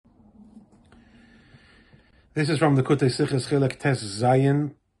This is from the Kutei Siches Chilek Tes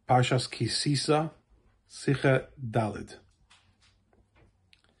Zayin, Parshas Kisisa, Sicha Dalid.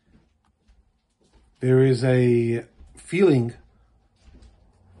 There is a feeling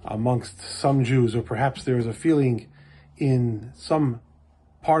amongst some Jews, or perhaps there is a feeling in some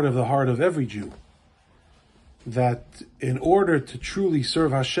part of the heart of every Jew, that in order to truly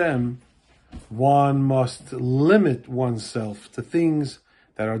serve Hashem, one must limit oneself to things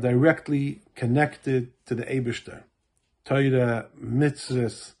that are directly connected to the Eibishter, Torah,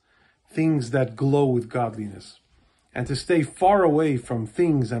 mitzvahs, things that glow with godliness, and to stay far away from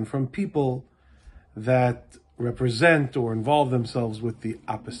things and from people that represent or involve themselves with the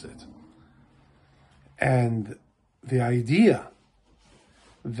opposite. And the idea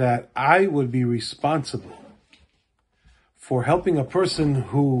that I would be responsible for helping a person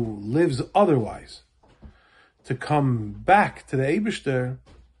who lives otherwise to come back to the Eibishter,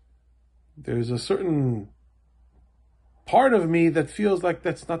 there's a certain part of me that feels like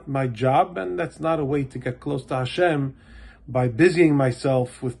that's not my job, and that's not a way to get close to Hashem by busying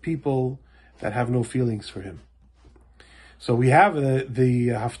myself with people that have no feelings for Him. So we have the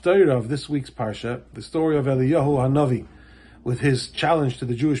Haftarah of this week's Parsha, the story of Eliyahu HaNavi, with his challenge to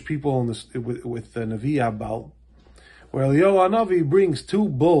the Jewish people with the Navi Abal, where Eliyahu HaNavi brings two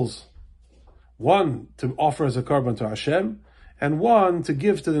bulls, one to offer as a korban to Hashem, and one to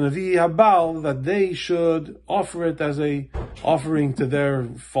give to the Navi Abal, that they should offer it as a offering to their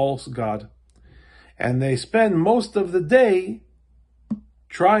false god. And they spend most of the day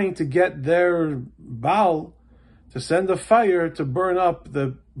trying to get their Baal to send a fire to burn up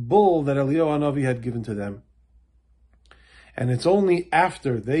the bull that Eliyahu HaNavi had given to them. And it's only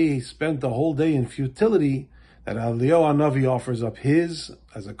after they spent the whole day in futility that Eliyahu HaNavi offers up his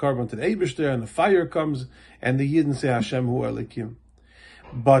as a korban to the Eibishter, and the fire comes, and the Yidden say, Hashem hu Elikim.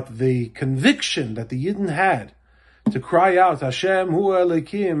 But the conviction that the Yidden had to cry out, Hashem hu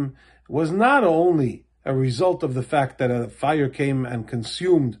Elikim, was not only a result of the fact that a fire came and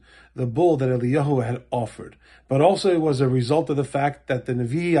consumed the bull that Eliyahu had offered, but also it was a result of the fact that the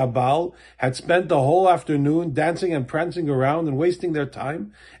Navi Abal had spent the whole afternoon dancing and prancing around and wasting their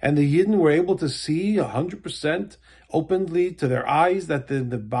time, and the Yidden were able to see 100% openly to their eyes that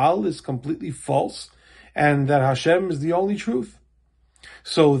the Baal is completely false and that Hashem is the only truth.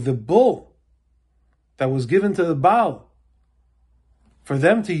 So the bull that was given to the Baal for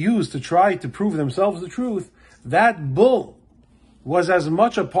them to use to try to prove themselves the truth, that bull was as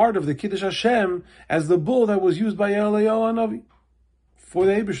much a part of the Kiddush Hashem as the bull that was used by Eliyahu HaNavi for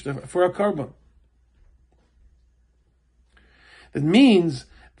the Eibishter, for a korban. It means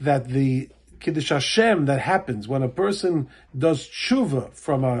that the Kiddush Hashem that happens when a person does tshuva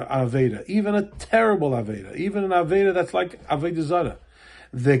from an Aveda, even a terrible Aveda, even an Aveda that's like Aveda Zara,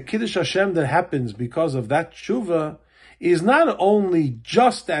 the Kiddush Hashem that happens because of that tshuva is not only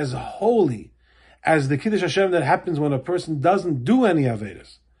just as holy as the Kiddush Hashem that happens when a person doesn't do any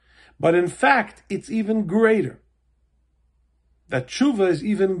Avedas, but in fact, it's even greater. That tshuva is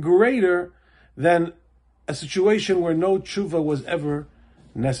even greater than a situation where no tshuva was ever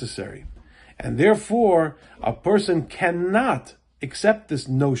necessary. And therefore, a person cannot accept this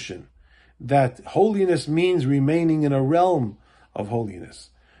notion that holiness means remaining in a realm of holiness.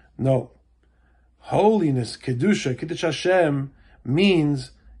 No. Holiness, Kedusha, Kiddush Hashem,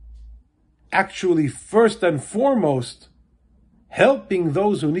 means actually first and foremost helping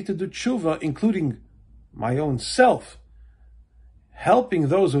those who need to do tshuva, including my own self, helping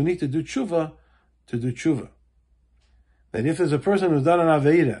those who need to do tshuva to do tshuva. That if there's a person who's done an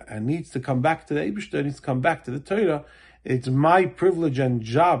Aveda and needs to come back to the Eibishter, needs to come back to the Torah, it's my privilege and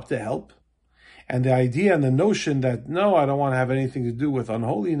job to help. And the idea and the notion that, no, I don't want to have anything to do with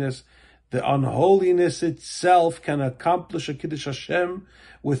unholiness, the unholiness itself can accomplish a Kiddush Hashem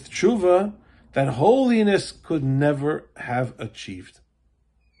with tshuva that holiness could never have achieved.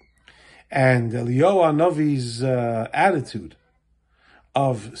 And Eliyahu HaNavi's attitude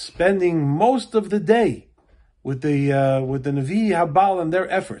of spending most of the day with the Navi Habal and their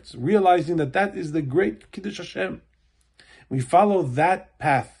efforts, realizing that that is the great Kiddush Hashem, we follow that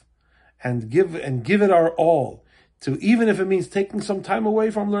path and give it our all, to even if it means taking some time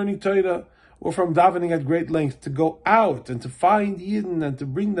away from learning Torah or from davening at great length, to go out and to find Yidden and to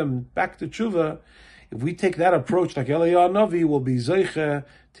bring them back to tshuva. If we take that approach like Eliyahu HaNavi, we'll be zeiche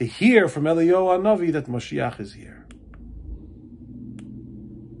to hear from Eliyahu HaNavi that Mashiach is here.